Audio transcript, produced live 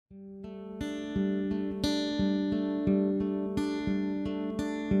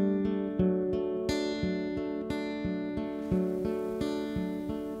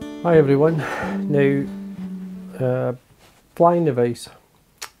Hi everyone. Now, flying device.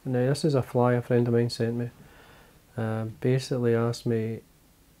 Now this is a fly a friend of mine sent me. Basically asked me,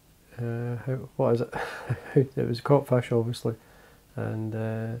 what is it? It was caught fish obviously,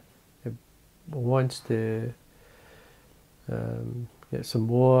 and it wants to get some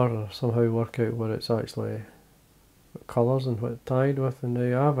more or somehow work out what it's actually, what colours and what it's tied with. And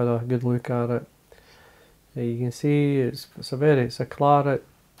now I've had a good look at it. You can see it's a claret.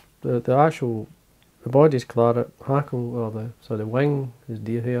 The body's claret, hackle, or the wing is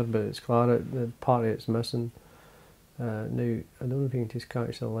deer hair, but it's claret, the part of it's missing. Now, I don't know if you can just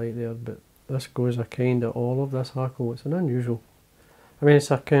catch the light there, but this goes a kind of all of this hackle. It's an unusual, I mean it's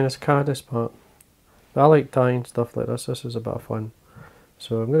a kind of Caddis part, but I like tying stuff like this. This is a bit of fun.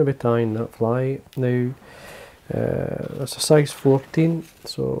 So I'm going to be tying that fly. Now, it's a size 14,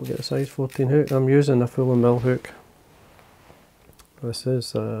 so I'll get a size 14 hook. I'm using a full mill hook. This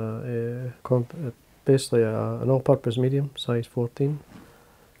is basically an all-purpose medium, size 14.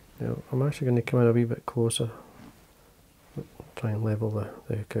 Now, I'm actually going to come in a wee bit closer. Try and level the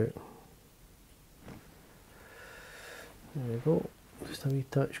hook out. There we go. Just a wee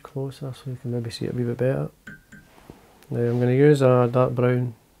touch closer so you can maybe see it a wee bit better. Now I'm going to use a dark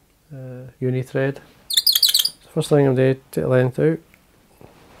brown uni thread. So first thing I'm going to do, take the length out,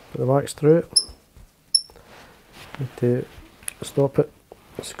 put the wax through it. Need to stop it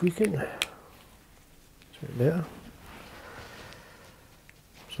squeaking. It's a bit better.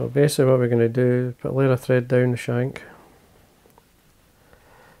 So basically what we're going to do is put a layer of thread down the shank.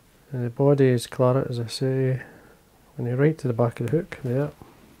 And the body is claret, as I say. And you right to the back of the hook, there.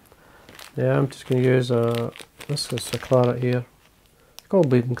 Yeah, I'm just going to use this is a claret here. It's called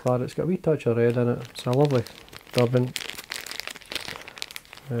bleeding claret. It's got a wee touch of red in it. It's a lovely dubbing.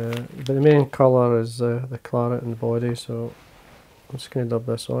 But the main colour is the claret in the body, so I'm just going to dub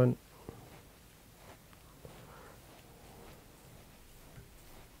this on.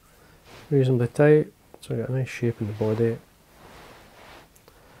 Reasonably tight, so I get a nice shape in the body.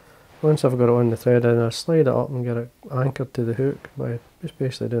 Once I've got it on the thread, I slide it up and get it anchored to the hook by just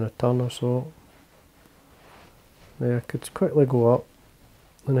basically doing a turn or so. Now I could quickly go up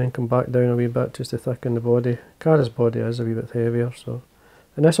and then come back down a wee bit just to thicken the body. Caddis body is a wee bit heavier, so,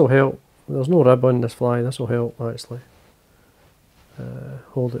 and this will help. There's no rib on this fly. This will help actually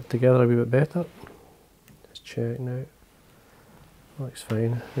hold it together a wee bit better. Just check now. Looks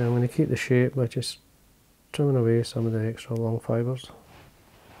fine. Now I'm going to keep the shape by just trimming away some of the extra long fibres.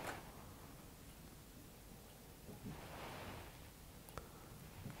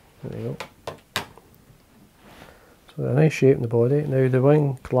 There you go. So a nice shape in the body. Now the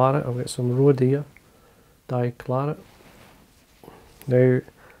wing claret, I've got some roe deer dyed claret. Now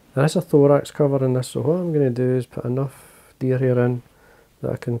there is a thorax cover in this, so what I'm going to do is put enough deer hair in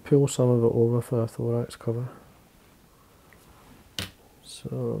that I can pull some of it over for a thorax cover.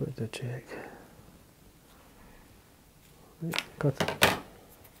 So let me check. Cut it.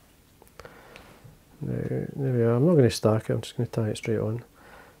 Now there we are. I'm not going to stack it, I'm just going to tie it straight on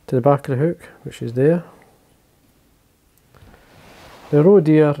to the back of the hook, which is there. The roe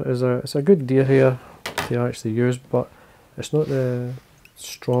deer is a good deer hair to actually use, but it's not the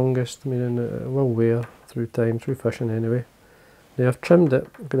strongest, meaning it will wear through time, through fishing anyway. Now I've trimmed it,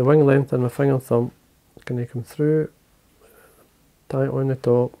 I've got the wing length in my finger and thumb. It's going to come through, tie it on the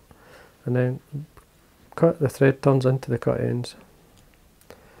top, and then cut the thread turns into the cut ends.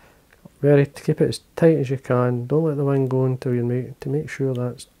 Keep it as tight as you can. Don't let the wing go until you make sure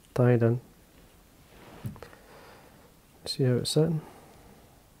that's tied in. See how it's sitting?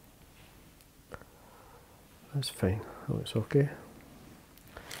 That's fine. That looks okay.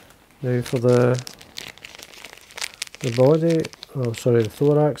 Now for the body, oh sorry, the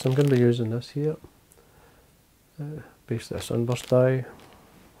thorax, I'm going to be using this here. Basically a sunburst dye,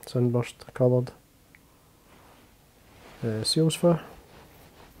 sunburst coloured seal's fur.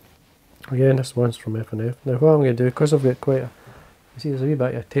 Again, this one's from F&F. Now what I'm going to do, because I've got quite a, you see there's a wee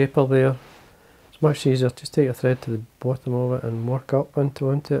bit of taper there, it's much easier to just take a thread to the bottom of it and work up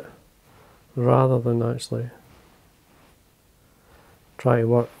into it, rather than actually try to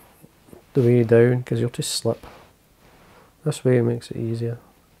work the way down, because you'll just slip. This way makes it easier.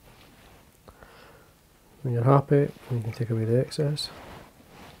 When you're happy, you can take away the excess.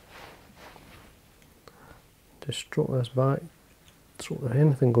 Just stroke this back.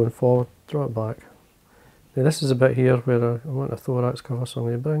 Anything going forward, draw it back. Now this is a bit here where I want a thorax cover, so I'm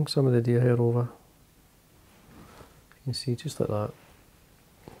going to bring some of the deer hair over. You can see just like that.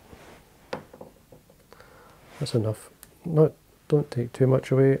 That's enough. Don't take too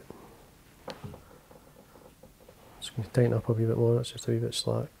much away. Just going to tighten up a wee bit more, it's just a wee bit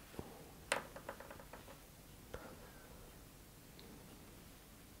slack.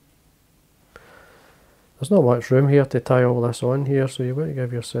 there's not much room here to tie all this on here, so you've got to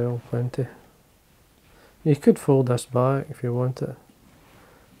give yourself plenty. You could fold this back if you want it.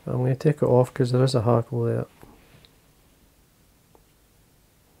 I'm going to take it off because there is a hackle there.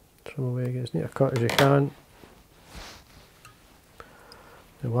 Trim away, get as neat a cut as you can.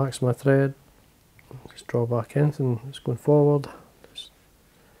 And wax my thread. Just draw back anything that's going forward. Just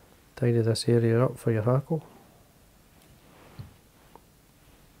tidy this area up for your hackle.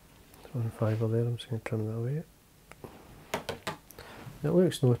 There's one fibre there, I'm just going to trim that away. It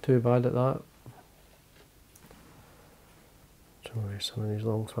looks not too bad at that. Trim away some of these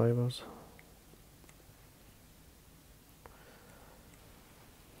long fibres.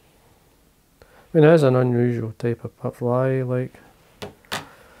 I mean, it is an unusual type of fly, like,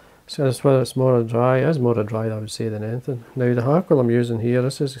 so as whether it's more a dry, it is more a dry I would say than anything. Now the hackle I'm using here,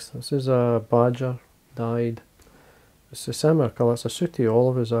 this is a badger dyed. It's a similar colour, it's a sooty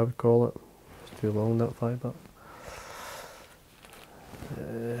olive as I would call it. It's too long that fibre.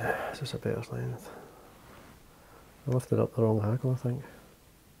 This is a better length. I lifted up the wrong hackle I think.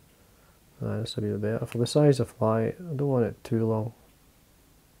 This will be better. For the size of fly, I don't want it too long.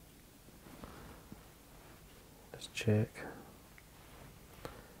 Just check.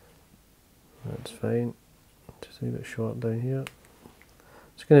 That's fine. Just a wee bit short down here.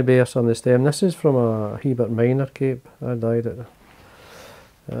 It's going to bear some of the stem. This is from a Hebert Minor cape. I dyed it.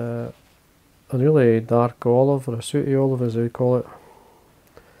 A really dark olive, or a sooty olive as we call it.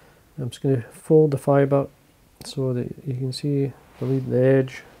 I'm just going to fold the fibre so that you can see the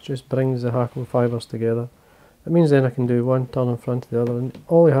edge. It just brings the hackle fibres together. It means then I can do one turn in front of the other, and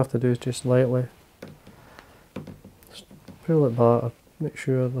all you have to do is just lightly just pull it back. Make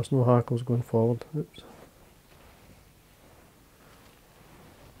sure there's no hackles going forward. Oops.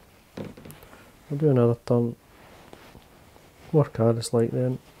 I'll do another turn. More Caddis like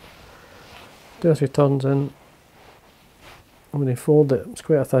then. Do a few turns in. I'm going to fold it. It's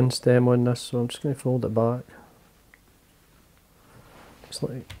quite a thin stem on this, so I'm just going to fold it back. Just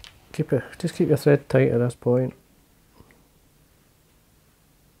like keep your thread tight at this point.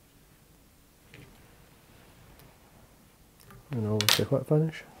 And always the whip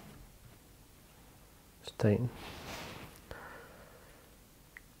finish. Just tighten.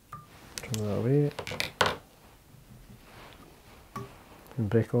 Trim that away. And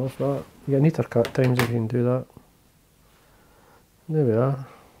break off that. You get neater cut times if you can do that. There we are.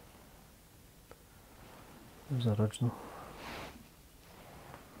 There's the original.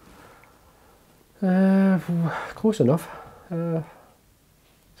 Close enough.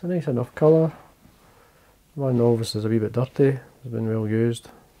 It's a nice enough colour. One obviously is a wee bit dirty, it's been well used,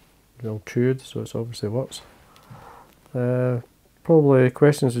 well chewed, so it's obviously works. Probably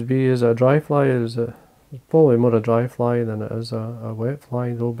questions would be, is it a dry fly? Is it probably more a dry fly than it is a wet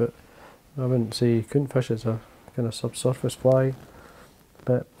fly though, but I wouldn't say you couldn't fish as a kind of subsurface fly.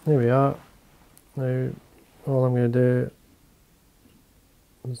 But there we are. Now all I'm going to do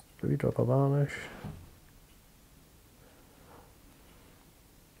is a wee drop of varnish.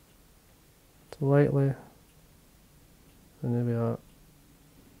 Lightly. And there we are.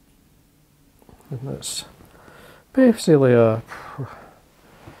 And that's basically a,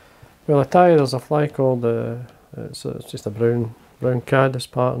 well, a tie, there's a fly called it's just a brown Caddis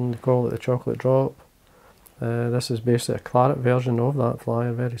pattern, they call it the chocolate drop. This is basically a Claret version of that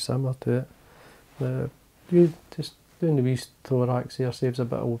fly, very similar to it. You just doing the wee thorax here saves a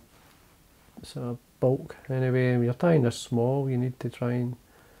bit of sort of bulk anyway. When you're tying this small, you need to try and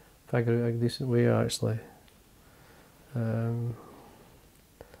figure out a decent way of actually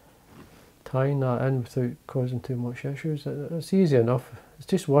tying that in without causing too much issues. It's easy enough, it's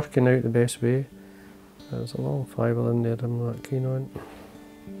just working out the best way. There's a long fibre in there I'm not keen on.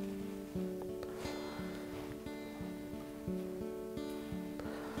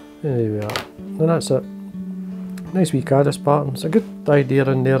 There we are, and that's it. Nice wee Caddis pattern. It's a good idea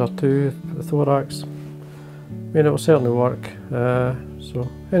in there or two, the thorax. I mean, it will certainly work. So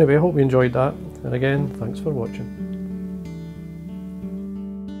anyway, I hope you enjoyed that, and again, thanks for watching.